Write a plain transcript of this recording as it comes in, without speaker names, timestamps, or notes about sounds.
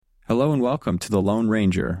Hello and welcome to The Lone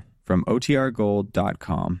Ranger from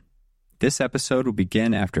OTRGold.com. This episode will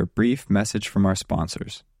begin after a brief message from our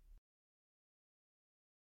sponsors.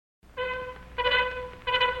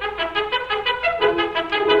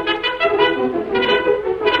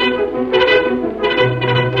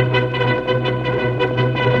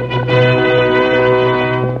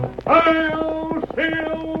 Hail,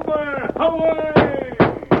 Silver! Away!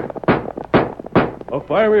 A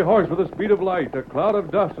fiery horse with the speed of light, a cloud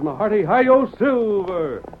of dust, and a hearty Hi-Yo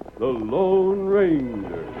Silver, the Lone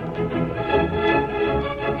Ranger.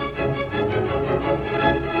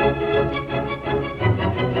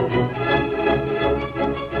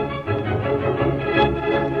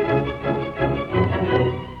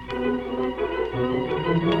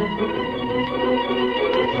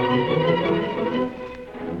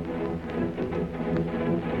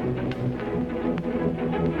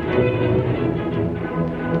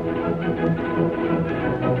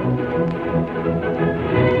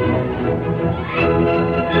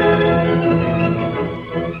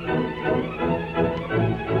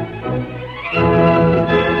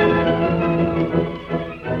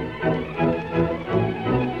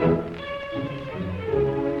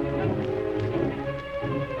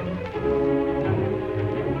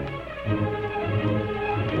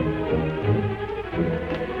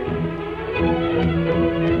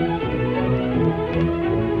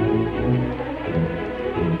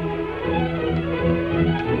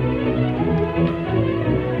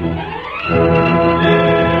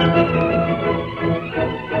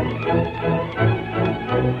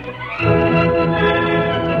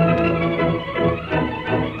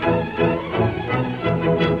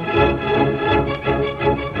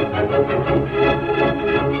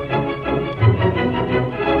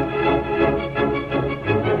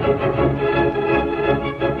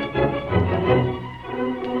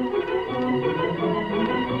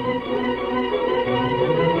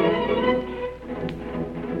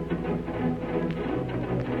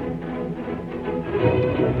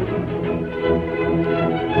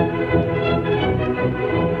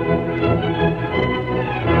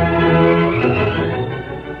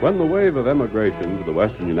 When the wave of emigration to the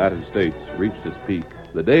western United States reached its peak,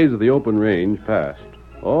 the days of the open range passed.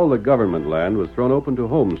 All the government land was thrown open to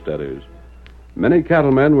homesteaders. Many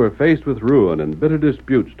cattlemen were faced with ruin, and bitter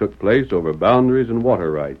disputes took place over boundaries and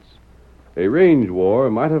water rights. A range war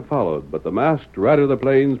might have followed, but the masked rider of the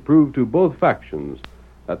plains proved to both factions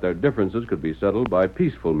that their differences could be settled by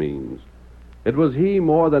peaceful means. It was he,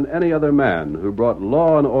 more than any other man, who brought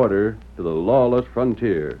law and order to the lawless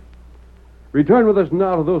frontier. Return with us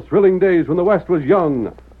now to those thrilling days when the West was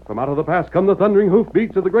young. From out of the past come the thundering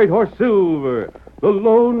hoofbeats of the great horse Silver. The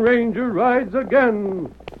Lone Ranger rides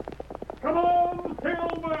again. Come on,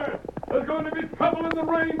 Silver! There's going to be trouble in the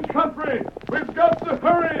range country. We've got to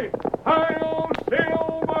hurry. Hi-yo,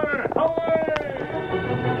 Silver! Away!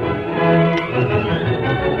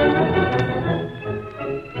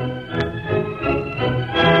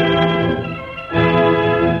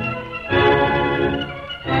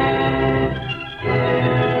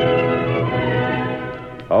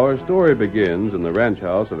 Our story begins in the ranch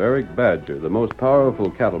house of Eric Badger, the most powerful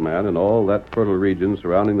cattleman in all that fertile region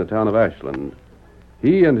surrounding the town of Ashland.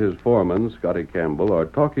 He and his foreman, Scotty Campbell, are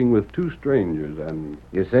talking with two strangers, and...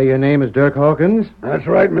 You say your name is Dirk Hawkins? That's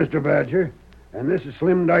right, Mr. Badger. And this is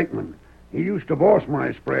Slim Dykeman. He used to boss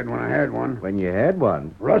my spread when I had one. When you had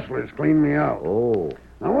one? Rustlers cleaned me out. Oh.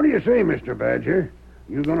 Now, what do you say, Mr. Badger?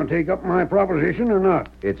 You going to take up my proposition or not?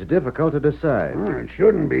 It's difficult to decide. It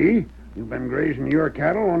shouldn't be. You've been grazing your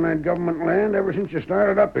cattle on that government land ever since you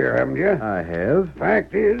started up here, haven't you? I have.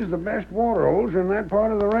 Fact is, the best water holes are in that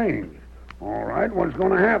part of the range. All right, what's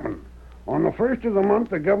going to happen? On the first of the month,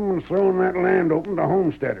 the government's throwing that land open to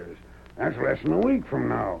homesteaders. That's less than a week from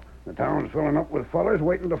now. The town's filling up with fellers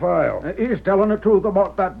waiting to file. He's telling the truth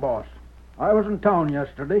about that, boss. I was in town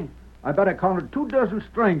yesterday. I bet I counted 24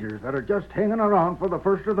 strangers that are just hanging around for the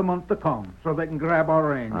first of the month to come so they can grab our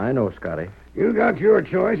range. I know, Scotty. You got your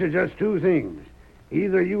choice of just two things.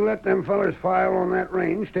 Either you let them fellers file on that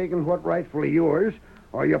range, taking what rightfully yours,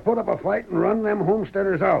 or you put up a fight and run them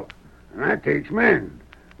homesteaders out. And that takes men.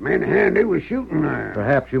 Men handy with shooting iron.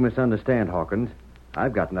 Perhaps you misunderstand, Hawkins.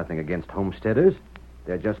 I've got nothing against homesteaders.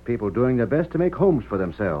 They're just people doing their best to make homes for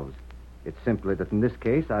themselves. It's simply that in this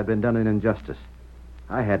case, I've been done an injustice.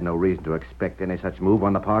 I had no reason to expect any such move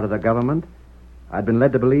on the part of the government. I'd been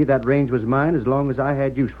led to believe that range was mine as long as I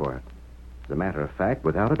had use for it. As a matter of fact,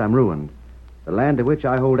 without it, I'm ruined. The land to which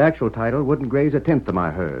I hold actual title wouldn't graze a tenth of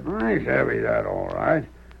my herd. I savvy that, all right.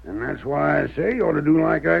 And that's why I say you ought to do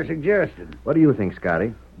like I suggested. What do you think,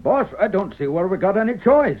 Scotty? Boss, I don't see where we got any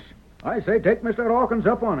choice. I say take Mr. Hawkins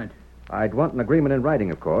up on it. I'd want an agreement in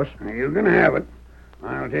writing, of course. You can have it.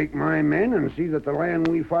 I'll take my men and see that the land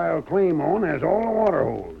we file claim on has all the water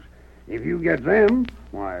holes. If you get them,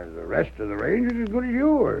 why, the rest of the range is as good as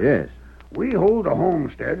yours. Yes. We hold the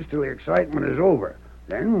homesteads till the excitement is over.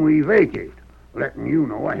 Then we vacate, letting you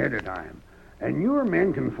know ahead of time. And your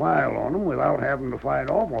men can file on them without having to fight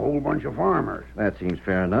off a whole bunch of farmers. That seems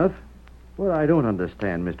fair enough. What I don't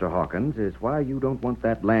understand, Mr. Hawkins, is why you don't want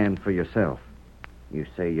that land for yourself. You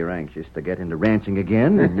say you're anxious to get into ranching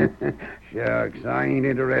again, and Shucks, I ain't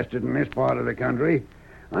interested in this part of the country.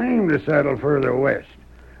 I aim to settle further west.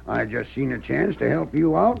 I just seen a chance to help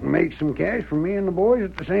you out and make some cash for me and the boys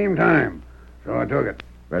at the same time. So I took it.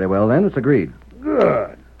 Very well, then. It's agreed.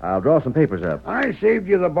 Good. I'll draw some papers up. I saved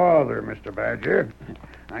you the bother, Mr. Badger.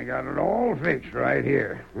 I got it all fixed right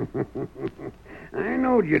here. I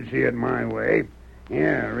knowed you'd see it my way.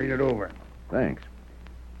 Yeah, read it over. Thanks.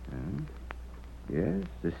 Yes,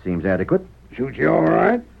 this seems adequate. Suit you all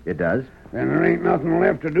right? It does. Then there ain't nothing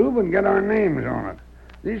left to do but get our names on it.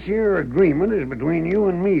 This here agreement is between you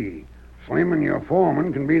and me. Slim and your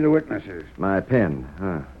foreman can be the witnesses. My pen.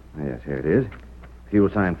 Yes, here it is. If you'll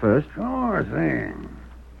sign first. Sure thing.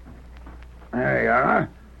 There you are.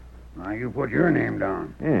 Now you put your name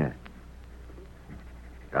down. Yeah.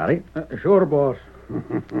 Got it? Sure, boss.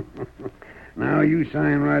 Now you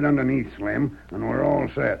sign right underneath, Slim, and we're all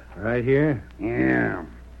set. Right here? Yeah.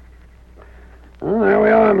 Well, there we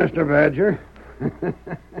are, Mr. Badger.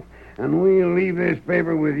 And we'll leave this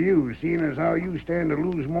paper with you, seeing as how you stand to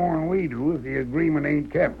lose more than we do if the agreement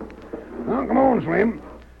ain't kept. Now, come on, Slim.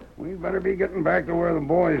 We'd better be getting back to where the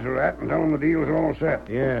boys are at and tell them the deal's all set.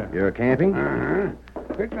 Yeah. You're camping? Uh-huh.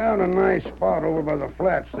 Picked out a nice spot over by the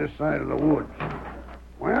flats this side of the woods.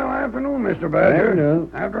 Well, afternoon, Mr. Badger.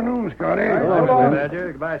 Afternoon. Afternoon, Scotty. Hello, Mr.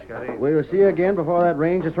 Badger. Goodbye, Scotty. We'll see you again before that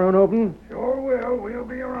range is thrown open. Sure will. We'll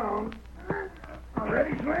be around.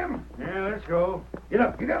 Ready, Slim? Yeah, let's go. Get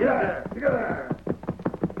up there. Get up there.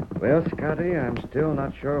 Well, Scotty, I'm still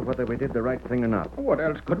not sure whether we did the right thing or not. What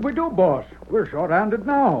else could we do, boss? We're short-handed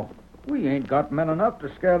now. We ain't got men enough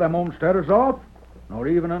to scare them homesteaders off, nor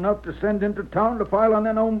even enough to send into town to file on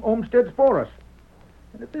them homesteads for us.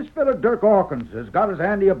 And if this fellow Dirk Hawkins has got as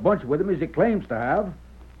handy a bunch with him as he claims to have,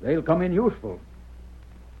 they'll come in useful.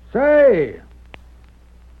 Say,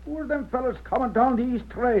 who are them fellas coming down the East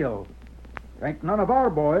Trail? Ain't none of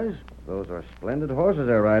our boys. Those are splendid horses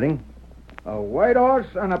they're riding. A white horse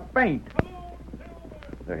and a paint.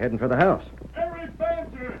 They're heading for the house. Eric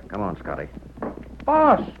Badger! Come on, Scotty.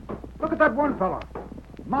 Boss, look at that one fella.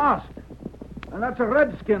 Masked. And that's a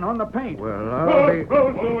redskin on the paint. Well, I'll be...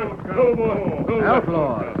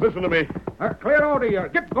 Outlaws. Listen to me. Clear out of here.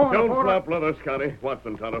 Get going. Don't Flora. flap leather, Scotty.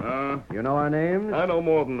 Watson, Tonto. You know our names? I know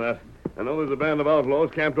more than that. I know there's a band of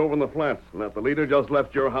outlaws camped over in the flats, and that the leader just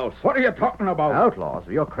left your house. What are you talking about? Outlaws?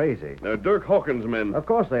 You're crazy. They're Dirk Hawkins' men. Of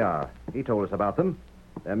course they are. He told us about them.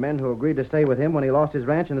 They're men who agreed to stay with him when he lost his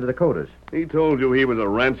ranch in the Dakotas. He told you he was a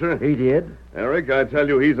rancher. He did. Eric, I tell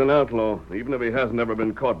you, he's an outlaw, even if he hasn't ever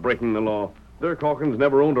been caught breaking the law. Dirk Hawkins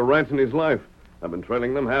never owned a ranch in his life. I've been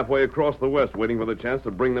trailing them halfway across the West, waiting for the chance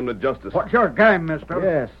to bring them to justice. What's your game, mister?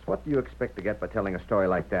 Yes. What do you expect to get by telling a story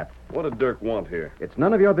like that? What did Dirk want here? It's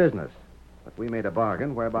none of your business. But we made a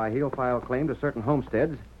bargain whereby he'll file claim to certain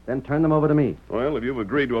homesteads, then turn them over to me. Well, if you've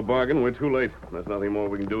agreed to a bargain, we're too late. There's nothing more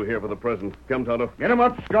we can do here for the present. Come, Tonto. Get him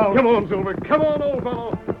up, Skull. Come on, Silver. Come on, old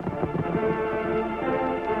fellow.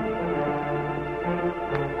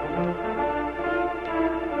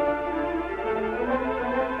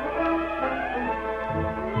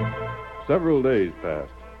 Several days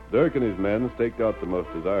passed. Dirk and his men staked out the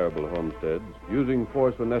most desirable homesteads, using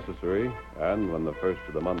force when necessary, and when the first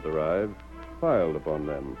of the month arrived, filed upon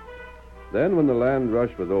them. Then, when the land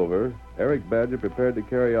rush was over, Eric Badger prepared to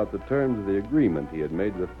carry out the terms of the agreement he had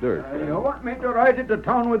made with Dirk. You want me to ride into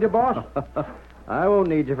town with you, boss? I won't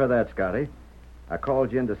need you for that, Scotty. I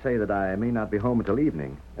called you in to say that I may not be home until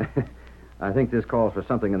evening. I think this calls for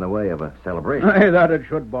something in the way of a celebration. Hey, that it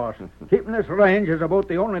should, boss. Keeping this range is about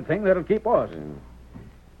the only thing that'll keep us.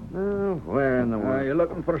 Where in the world? You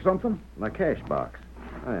looking for something? My cash box.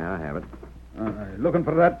 Oh, yeah, I have it. Looking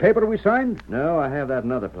for that paper we signed? No, I have that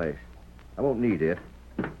in another place. I won't need it.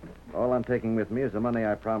 All I'm taking with me is the money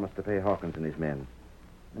I promised to pay Hawkins and his men.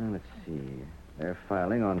 Now, let's see. They're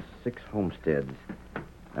filing on 6 homesteads.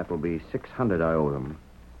 That will be $600 I owe them.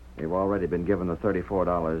 They've already been given the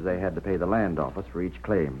 $34 they had to pay the land office for each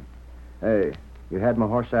claim. Hey, you had my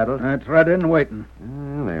horse saddled? It's right in waiting.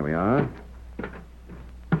 There we are.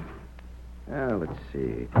 Now, let's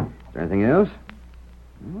see. Is there anything else?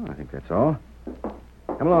 I think that's all.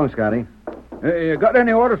 Come along, Scotty. Hey, you got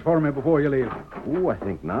any orders for me before you leave? Oh, I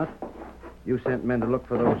think not. You sent men to look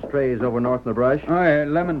for those strays over north in the brush? Aye,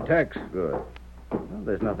 lemon tex. Good. Well,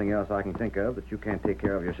 there's nothing else I can think of that you can't take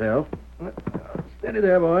care of yourself. Steady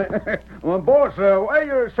there, boy. Well, boss, while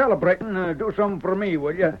you're celebrating, do something for me,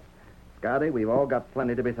 will you? Scotty, we've all got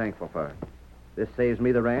plenty to be thankful for. This saves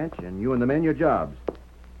me the ranch, and you and the men your jobs.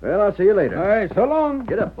 Well, I'll see you later. Aye, so long.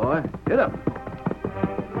 Get up, boy. Get up.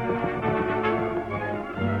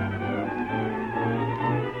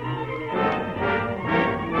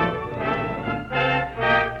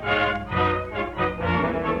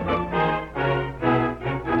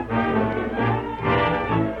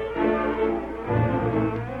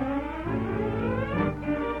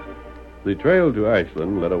 The trail to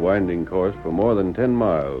Ashland led a winding course for more than 10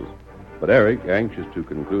 miles, but Eric, anxious to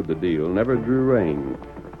conclude the deal, never drew rein.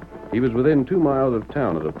 He was within 2 miles of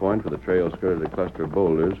town at a point where the trail skirted a cluster of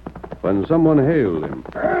boulders when someone hailed him.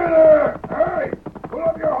 Hey there! Hurry! Pull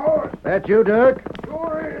up your horse! That you, Dirk?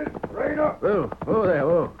 Sure is. Right up. Oh there.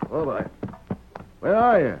 Oh, boy. Where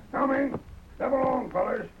are you? Coming. Step along,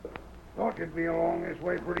 fellers. Thought you'd be along this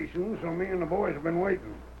way pretty soon, so me and the boys have been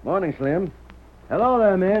waiting. Morning, Slim. Hello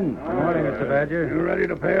there, men. Good morning, Mr. Badger. You ready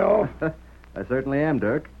to pay off? I certainly am,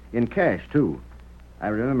 Dirk. In cash, too. I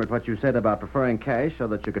remembered what you said about preferring cash so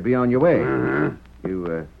that you could be on your way.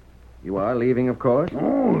 Uh-huh. You are leaving, of course?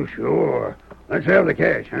 Oh, sure. Let's have the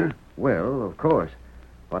cash, huh? Well, of course.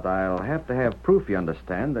 But I'll have to have proof, you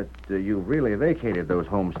understand, that you really vacated those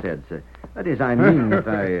homesteads. That is, I mean that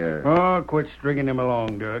I... Oh, quit stringing him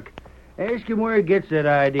along, Dirk. Ask him where he gets that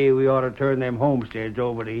idea we ought to turn them homesteads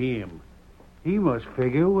over to him. He must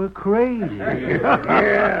figure we're crazy.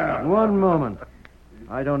 Yeah. One moment.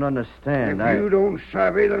 I don't understand. If you don't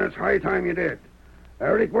savvy, then it's high time you did.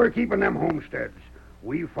 Eric, we're keeping them homesteads.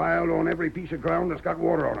 We filed on every piece of ground that's got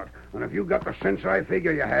water on it. And if you've got the sense I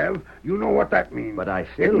figure you have, you know what that means. But I It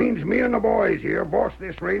still... means me and the boys here boss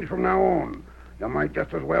this range from now on. You might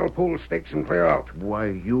just as well pull stakes and clear out. Why,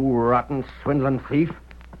 you rotten, swindling thief.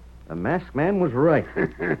 The masked man was right.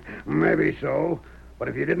 Maybe so. But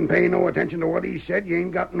if you didn't pay no attention to what he said, you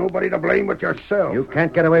ain't got nobody to blame but yourself. You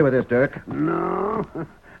can't get away with this, Dirk. No?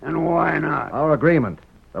 And why not? Our agreement.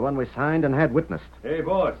 The one we signed and had witnessed. Hey,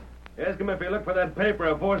 boss. Ask him if he looked for that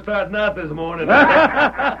paper before starting out this morning.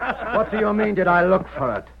 What do you mean, did I look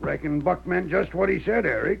for it? Reckon Buck meant just what he said,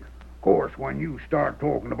 Eric. Of course, when you start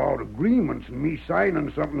talking about agreements and me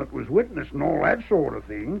signing something that was witnessed and all that sort of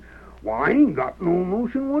thing, why, I ain't got no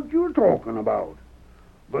notion what you're talking about.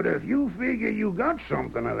 But if you figure you got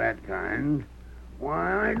something of that kind,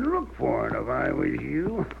 why, I'd look for it if I was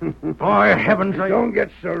you. For heavens sake. Don't get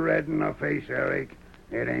so red in the face, Eric.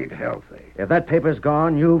 It ain't healthy. If that paper's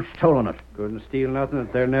gone, you've stolen it. Couldn't steal nothing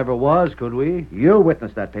that there never was, could we? You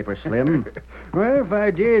witnessed that paper, Slim. Well, if I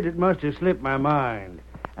did, it must have slipped my mind.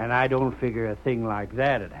 And I don't figure a thing like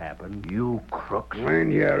that'd happen. You crooks.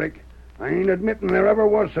 Mind you, Eric, I ain't admitting there ever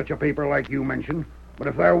was such a paper like you mentioned. But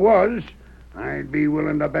if there was, I'd be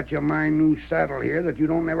willing to bet you my new saddle here that you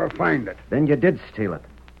don't ever find it. Then you did steal it.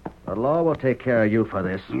 The law will take care of you for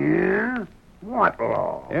this. Yeah? What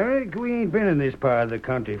law? Eric, we ain't been in this part of the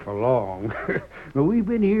country for long. But we've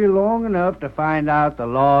been here long enough to find out the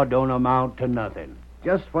law don't amount to nothing.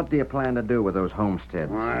 Just what do you plan to do with those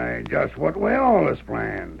homesteads? Why, just what we always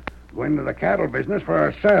planned. Go into the cattle business for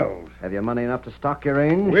ourselves. Have you money enough to stock your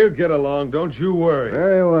range? We'll get along, don't you worry.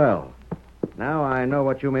 Very well. Now I know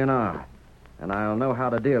what you men are. And I'll know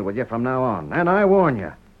how to deal with you from now on. And I warn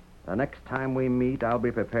you, the next time we meet, I'll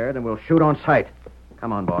be prepared and we'll shoot on sight.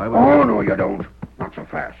 Come on, boy. Oh, no, you don't. Not so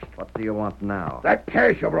fast. What do you want now? That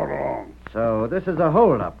cash you brought along. So this is a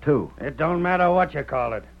holdup, too. It don't matter what you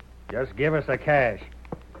call it. Just give us the cash.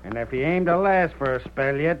 And if you aim to last for a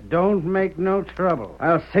spell yet, don't make no trouble.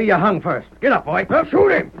 I'll see you hung first. Get up, boy. Well, shoot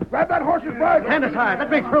him. Grab that horse's bridle. Stand aside. Let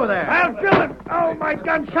me through there. I'll kill him. Oh, my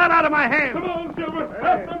gun shot out of my hand. Come on, Silver.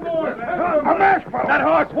 Have some more. A mask fellow. That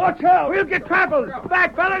horse, watch out. We'll get trampled.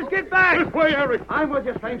 Back, fellas, get back. This way, Eric. I'm with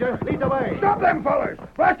you, stranger. Lead the way. Stop them fellers.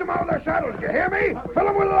 Blast them out of their saddles. You hear me? Fill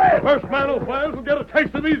them with lead. First man who fires will get a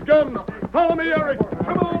taste of these guns. Follow me, Eric.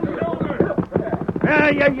 Come on, Silver.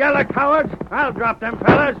 You yellow cowards. I'll drop them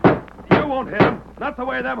fellas. You won't hit him. Not the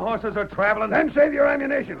way them horses are traveling. Then save your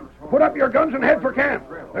ammunition. Put up your guns and head for camp.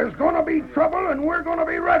 There's going to be trouble, and we're going to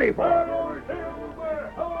be ready for it.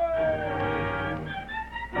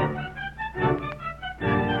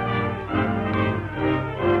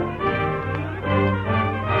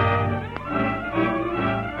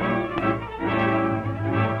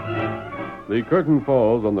 The curtain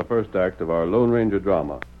falls on the first act of our Lone Ranger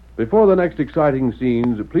drama. Before the next exciting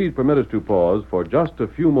scenes, please permit us to pause for just a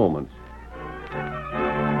few moments.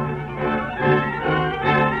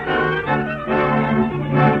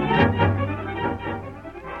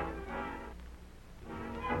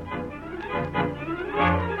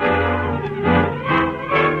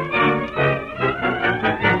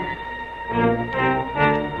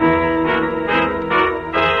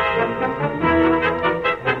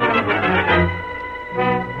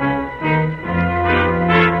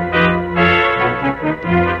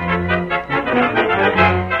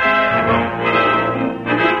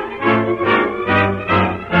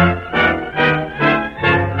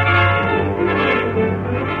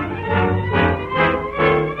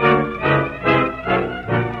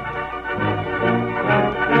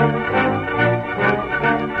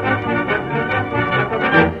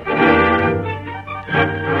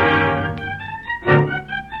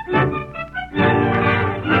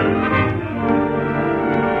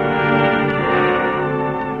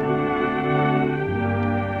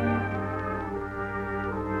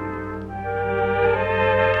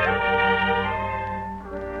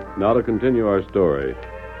 Now to continue our story.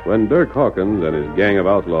 When Dirk Hawkins and his gang of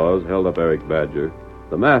outlaws held up Eric Badger,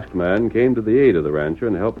 the masked man came to the aid of the rancher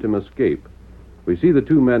and helped him escape. We see the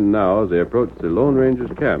two men now as they approach the Lone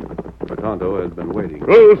Ranger's camp, where Tonto has been waiting.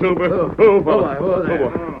 Oh, Silver. Oh,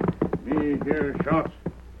 boy. Me hear shots.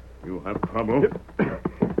 You have trouble?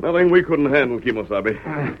 Nothing we couldn't handle,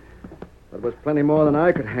 Kimosabe. That was plenty more than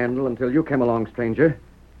I could handle until you came along, stranger.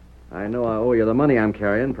 I know I owe you the money I'm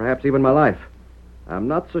carrying, perhaps even my life. I'm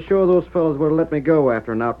not so sure those fellows would have let me go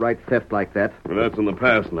after an outright theft like that. Well, that's in the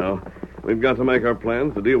past now. We've got to make our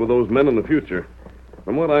plans to deal with those men in the future.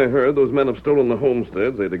 From what I heard, those men have stolen the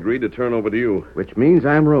homesteads they'd agreed to turn over to you. Which means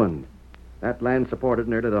I'm ruined. That land supported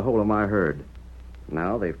nearly the whole of my herd.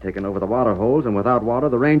 Now they've taken over the water holes, and without water,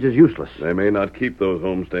 the range is useless. They may not keep those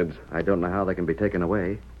homesteads. I don't know how they can be taken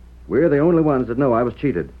away. We're the only ones that know I was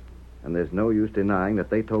cheated. And there's no use denying that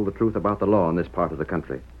they told the truth about the law in this part of the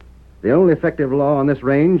country. The only effective law on this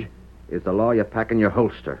range is the law you pack in your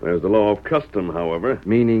holster. There's the law of custom, however.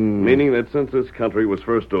 Meaning? Meaning that since this country was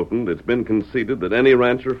first opened, it's been conceded that any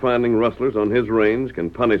rancher finding rustlers on his range can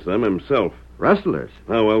punish them himself. Rustlers?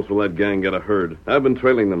 How else will that gang get a herd? I've been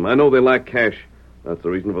trailing them. I know they lack cash. That's the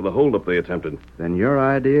reason for the holdup they attempted. Then your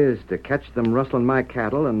idea is to catch them rustling my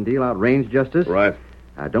cattle and deal out range justice? Right.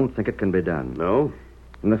 I don't think it can be done. No?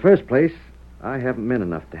 In the first place, I haven't men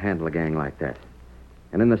enough to handle a gang like that.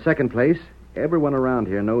 And in the second place, everyone around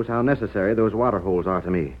here knows how necessary those water holes are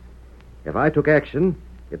to me. If I took action,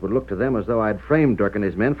 it would look to them as though I'd framed Dirk and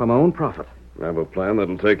his men for my own profit. I have a plan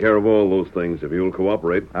that'll take care of all those things if you'll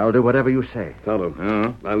cooperate. I'll do whatever you say.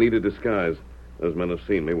 Tonto, I need a disguise. Those men have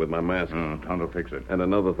seen me with my mask. Tonto fix it. And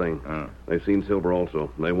another thing. They've seen Silver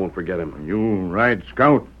also. They won't forget him. You ride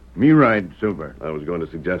scout. Me ride Silver. I was going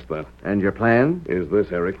to suggest that. And your plan? Is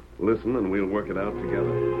this, Eric. Listen, and we'll work it out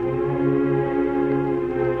together.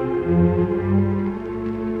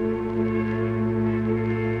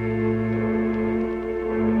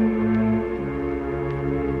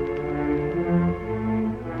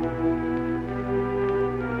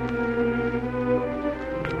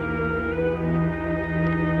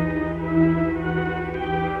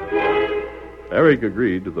 Eric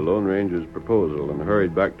agreed to the Lone Ranger's proposal and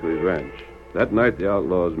hurried back to his ranch. That night, the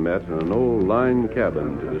outlaws met in an old line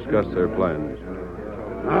cabin to discuss their plans.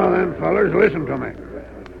 Now then, fellers, listen to me.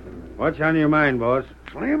 What's on your mind, boss?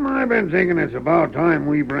 Slim, I've been thinking it's about time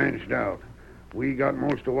we branched out. We got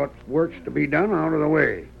most of what work's to be done out of the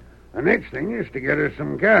way. The next thing is to get us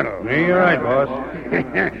some cattle. Yeah, you're right, boss.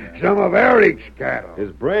 Some of Eric's cattle.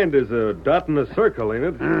 His brand is a dot in a circle, ain't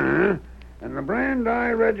it? Uh-huh. And the brand I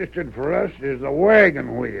registered for us is the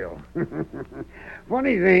wagon wheel.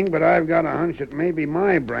 Funny thing, but I've got a hunch that maybe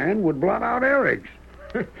my brand would blot out Eric's.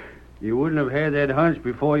 You wouldn't have had that hunch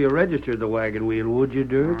before you registered the wagon wheel, would you,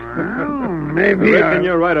 Dirk? Well, maybe I reckon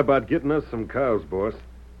you're right about getting us some cows, boss.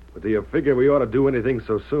 But do you figure we ought to do anything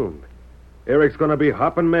so soon? Eric's going to be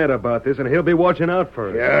hopping mad about this, and he'll be watching out for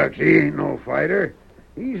us. Shucks, he ain't no fighter.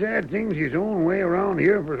 He's had things his own way around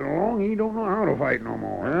here for so long he don't know how to fight no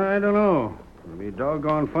more. I don't know. It'll be a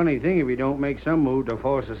doggone funny thing if he don't make some move to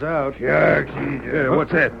force us out. Shucks, he just... Yeah,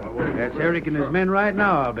 what's that? That's Eric and his men right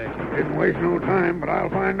now, I'll bet you. Didn't waste no time, but I'll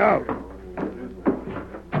find out.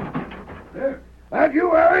 That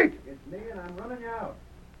you, Eric? It's me, and I'm running you out.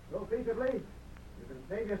 Go peaceably. You can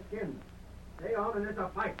save your skin. Stay on, and it's a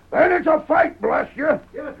fight. Then it's a fight, blast you.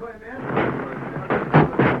 Give it to him,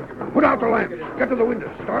 man. Put out the lamps. Get to the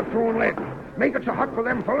windows. Start throwing lead. Make it so hot for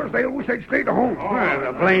them fellas, they wish they'd stay to home.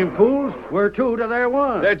 The blame fools. We're two to their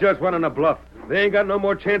one. They're just running a bluff. They ain't got no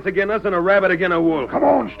more chance against us than a rabbit against a wolf. Come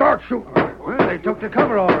on, start shooting. Well, they took the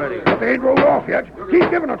cover already. But they ain't rolled off yet.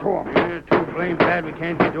 Keep giving it to them. They're too blame bad we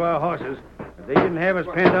can't get to our horses. If they didn't have us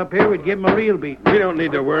penned up here, we'd give them a real beating. We don't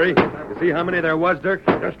need to worry. You see how many there was, Dirk?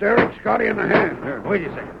 Just Eric, Scotty, and the hand. Here, wait a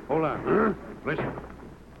second. Hold on. Huh? Listen.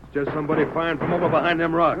 It's just somebody firing from over behind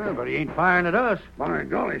them rocks. Yeah, but he ain't firing at us. By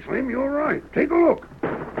golly, Slim, you're right. Take a look.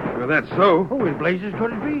 Well, that's so. Who in blazes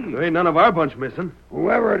could it be? There ain't none of our bunch missing.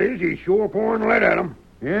 Whoever it is, he's sure pouring lead at them.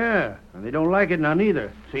 Yeah, and they don't like it none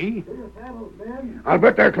either. See? I'll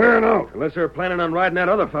bet they're clearing out. Unless they're planning on riding that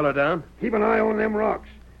other fella down. Keep an eye on them rocks.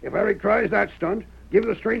 If Eric tries that stunt, give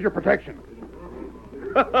the stranger protection.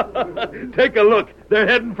 Take a look. They're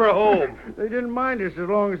heading for home. They didn't mind us as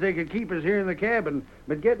long as they could keep us here in the cabin.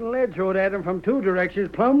 But getting lead thrown at them from two directions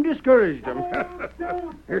plumb discouraged them.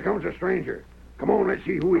 Here comes a stranger. Come on, let's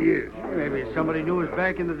see who he is. Maybe somebody knew us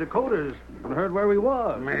back in the Dakotas and heard where we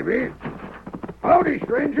was. Maybe. Howdy,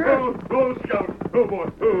 stranger. Oh, Scout. Oh,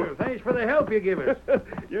 boy. Oh. Thanks for the help you give us.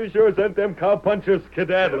 You sure sent them cowpunchers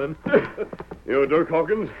skedaddling. You Dirk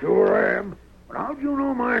Hawkins? Sure am. But How'd you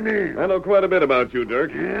know my name? I know quite a bit about you,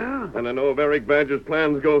 Dirk. Yeah? And I know if Eric Badger's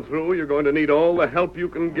plans go through, you're going to need all the help you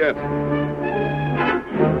can get.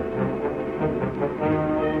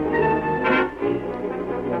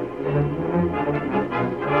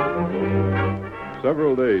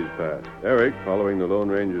 Several days passed. Eric, following the Lone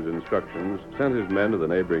Ranger's instructions, sent his men to the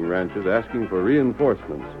neighboring ranches asking for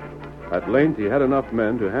reinforcements. At length, he had enough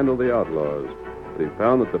men to handle the outlaws, but he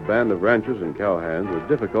found that the band of ranchers and cowhands was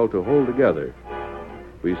difficult to hold together.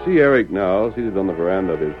 We see Eric now seated on the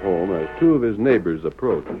veranda of his home as two of his neighbors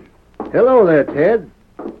approach. Hello there, Ted.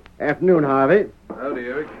 Afternoon, Harvey. Howdy,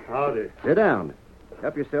 Eric. Howdy. Sit down.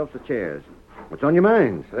 Help yourselves to chairs. What's on your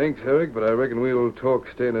minds? Thanks, Eric, but I reckon we'll talk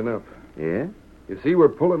standing up. Yeah? You see, we're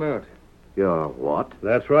pulling out. You're what?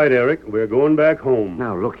 That's right, Eric. We're going back home.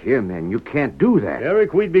 Now, look here, men. You can't do that.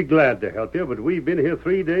 Eric, we'd be glad to help you, but we've been here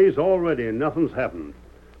 3 days already and nothing's happened.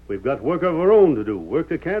 We've got work of our own to do, work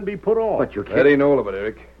that can't be put off. But you can't... That ain't all of it,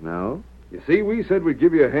 Eric. No? You see, we said we'd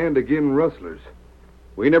give you a hand agin rustlers.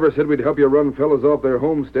 We never said we'd help you run fellas off their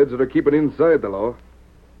homesteads that are keeping inside the law.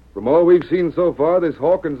 From all we've seen so far, this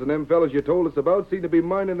Hawkins and them fellas you told us about seem to be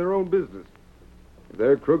minding their own business. If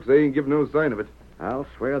they're crooks, they ain't giving no sign of it. I'll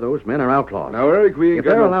swear those men are outlaws. Now, Eric, we ain't If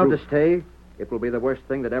got they're no allowed proof. to stay, it will be the worst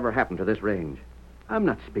thing that ever happened to this range. I'm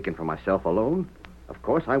not speaking for myself alone. Of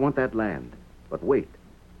course, I want that land. But wait.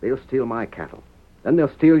 They'll steal my cattle. Then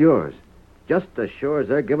they'll steal yours. Just as sure as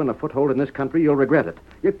they're given a foothold in this country, you'll regret it.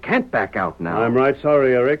 You can't back out now. I'm right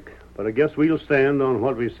sorry, Eric, but I guess we'll stand on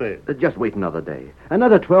what we said. Just wait another day.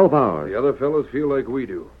 Another 12 hours. The other fellas feel like we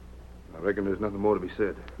do. I reckon there's nothing more to be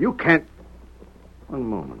said. You can't... One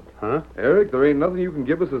moment. Huh? Eric, there ain't nothing you can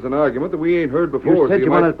give us as an argument that we ain't heard before. You said so you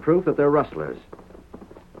might... wanted proof that they're rustlers.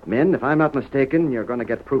 Men, if I'm not mistaken, you're going to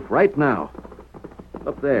get proof right now.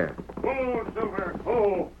 Look there. Oh, Silver.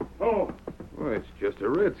 Oh. Well, it's just a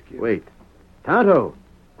redskin. Wait. Tonto,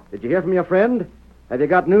 did you hear from your friend? Have you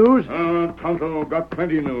got news? Tonto got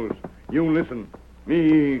plenty news. You listen.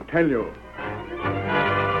 Me tell you.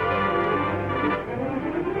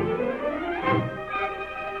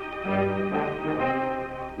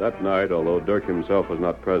 That night, although Dirk himself was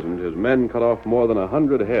not present, his men cut off more than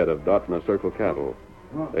 100 head of Dotna Circle cattle.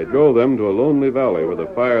 They drove them to a lonely valley where the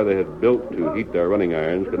fire they had built to heat their running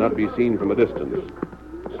irons could not be seen from a distance.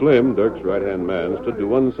 Slim, Dirk's right-hand man, stood to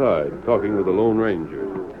one side, talking with the Lone Ranger.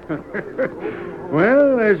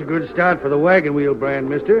 Well, there's a good start for the wagon wheel brand,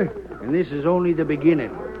 mister. And this is only the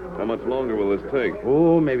beginning. How much longer will this take?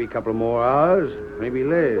 Oh, maybe a couple more hours, maybe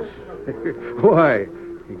less. Why?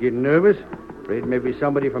 You getting nervous? Afraid maybe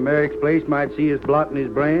somebody from Eric's place might see us blotting his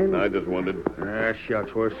brand? I just wondered. Ah,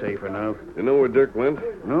 shucks, we're safe enough. You know where Dirk went?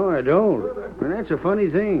 No, I don't. And that's a funny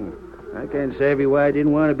thing. I can't savvy why I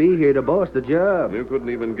didn't want to be here to boss the job. You couldn't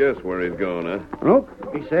even guess where he's going, huh? Nope.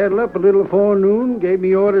 He saddled up a little before noon, gave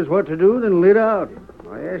me orders what to do, then lit out.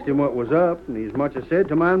 I asked him what was up, and he's much as said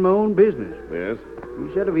to mind my own business. Yes?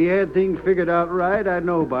 He said if he had things figured out right, I'd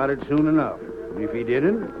know about it soon enough. And if he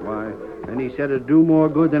didn't, why, then he said it'd do more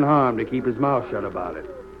good than harm to keep his mouth shut about it.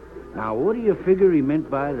 Now, what do you figure he meant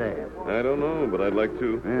by that? I don't know, but I'd like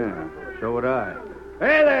to. Yeah, so would I.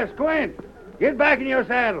 Hey there, Squint! Get back in your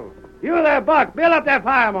saddle. You there, Buck, build up that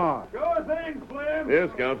fire more. Sure thing, Slim. Yes,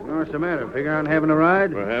 Scout. What's the matter? Figure on having a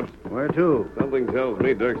ride? Perhaps. Where to? Something tells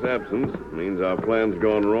me Dirk's absence means our plan's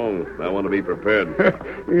gone wrong. I want to be prepared.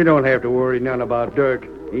 You don't have to worry none about Dirk.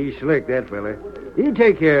 He's slick, that fella. He'll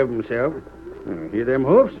take care of himself. Hear them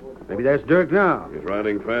hoofs? Maybe that's Dirk now. He's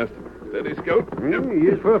riding fast. Steady, Scout. He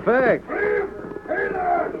is for a fact. Slim! Hey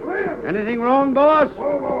there, Slim! Anything wrong, boss?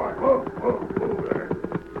 Oh, boy. Oh, there.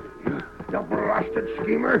 You blasted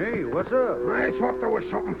schemer. Hey, what's up? I thought there was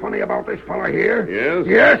something funny about this fella here. Yes?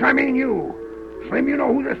 Yes, I mean you. Slim, you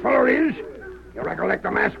know who this fella is? You recollect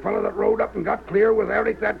the masked fella that rode up and got clear with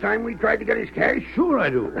Eric that time we tried to get his cash? Sure I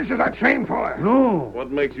do. This is that same fella. No. What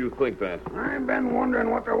makes you think that? I've been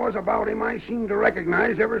wondering what there was about him I seemed to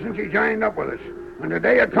recognize ever since he joined up with us. And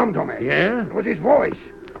today it come to me. Yeah? It was his voice.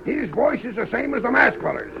 His voice is the same as the masked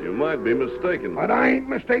fella's. You might be mistaken. But I ain't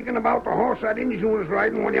mistaken about the horse that Injun was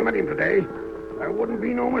riding when you met him today. There wouldn't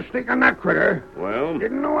be no mistake on that critter. Well?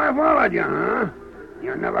 Didn't know I followed you, huh?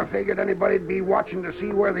 You never figured anybody'd be watching to see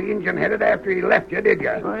where the Injun headed after he left you, did you?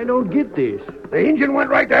 I don't get this. The Injun went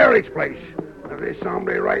right to Eric's place. If this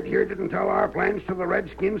hombre right here didn't tell our plans to the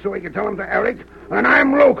Redskins so he could tell them to Eric, then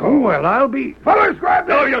I'm loco. Well, I'll be... Fellas, grab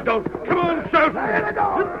this. No, you don't. Come on, shout. Let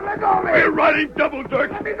go. Let go, man. We're riding double, Dirk.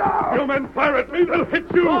 Let me go. You men fire at me, they'll hit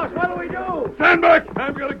you. Boss, what do we do? Stand back.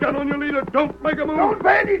 I've got a gun on your leader. Don't make a move. Don't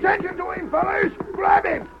pay any attention to him, fellas. Grab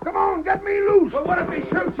him. Come on, get me loose. But what if he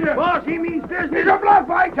shoots you? Boss, he means business. He's a bluff,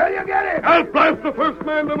 I tell you, get it. I'll blast the first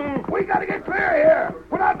man to move. We gotta get clear here.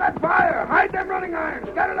 Put out that fire. Hide them running irons.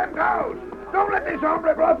 Scatter them cows. Don't let this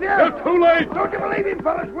hombre bluff you. You're too late. Don't you believe him,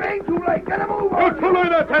 fellas? We ain't too late. Get a move on. You're too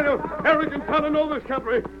late, I tell you. Eric and Tonto know this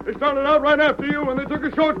country. They started out right after you, and they took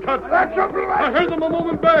a shortcut. That's a blast. I heard them a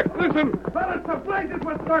moment back. Listen. Fellas, the blazes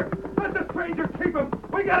will start. Let the stranger keep him.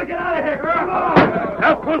 We gotta get out of here. Come on.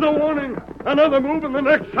 That was a warning. Another move, and the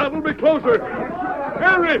next shot will be closer.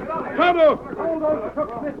 Eric, Tonto. Hold those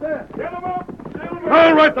crooks, mister. Get him up.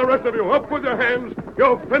 All right, the rest of you. Up with your hands.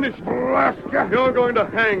 You're finished. Blast you. You're going to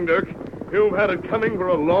hang, Dirk. You've had it coming for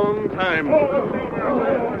a long time.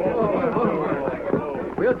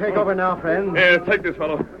 We'll take over now, friends. Here, take this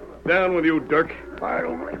fellow. Down with you, Dirk. If I'd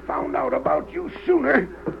only found out about you sooner,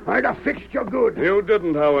 I'd have fixed you good. You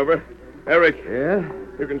didn't, however. Eric, Yeah?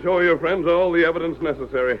 you can show your friends all the evidence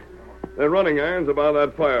necessary. They're running irons about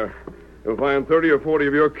that fire. You'll find 30 or 40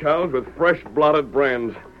 of your cows with fresh blotted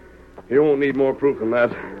brands. You won't need more proof than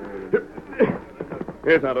that.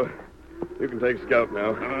 Here, Tonto. You can take Scout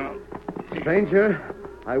now. Stranger,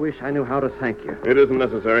 I wish I knew how to thank you. It isn't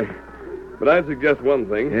necessary. But I'd suggest one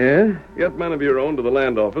thing. Yeah? Get men of your own to the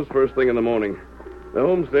land office first thing in the morning. The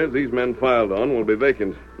homesteads these men filed on will be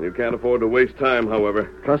vacant. You can't afford to waste time, however.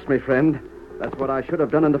 Trust me, friend. That's what I should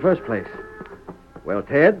have done in the first place. Well,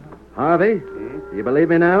 Ted, Harvey, you believe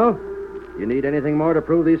me now? You need anything more to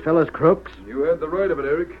prove these fellas crooks? You had the right of it,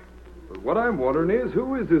 Eric. But what I'm wondering is,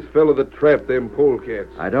 who is this fellow that trapped them polecats?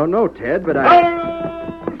 I don't know, Ted, but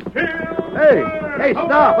Hey,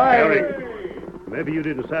 stop! Eric, maybe you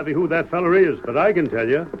didn't savvy who that feller is, but I can tell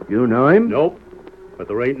you. You know him? Nope. But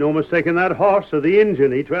there ain't no mistaking that horse or the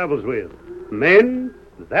engine he travels with. Men,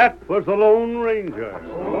 that was the Lone Ranger.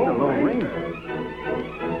 The Lone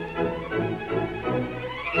Ranger.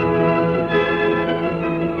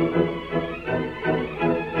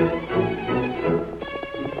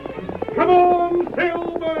 Come on,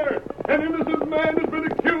 Silver! An innocent man has been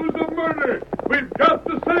accused of murder. We've got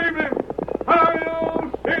to save him.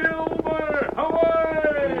 Hi-yo, Silver!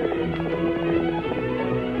 Away!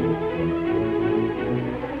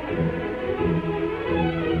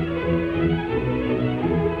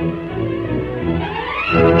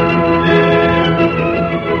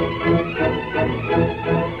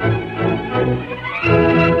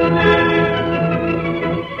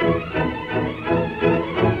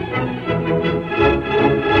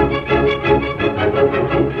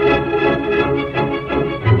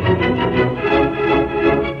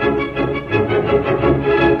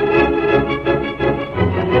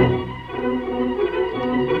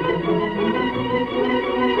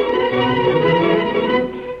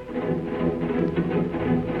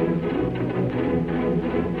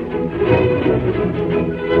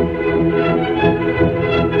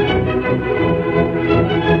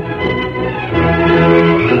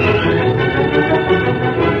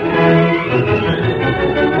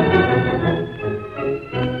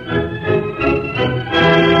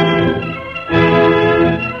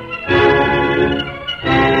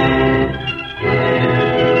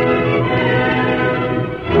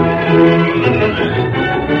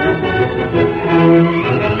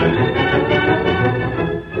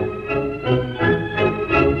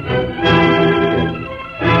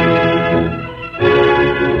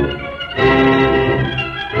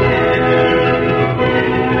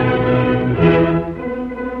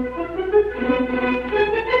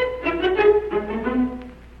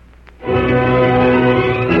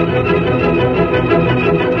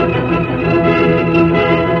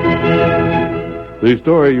 The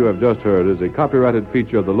story you have just heard is a copyrighted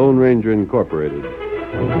feature of the Lone Ranger Incorporated.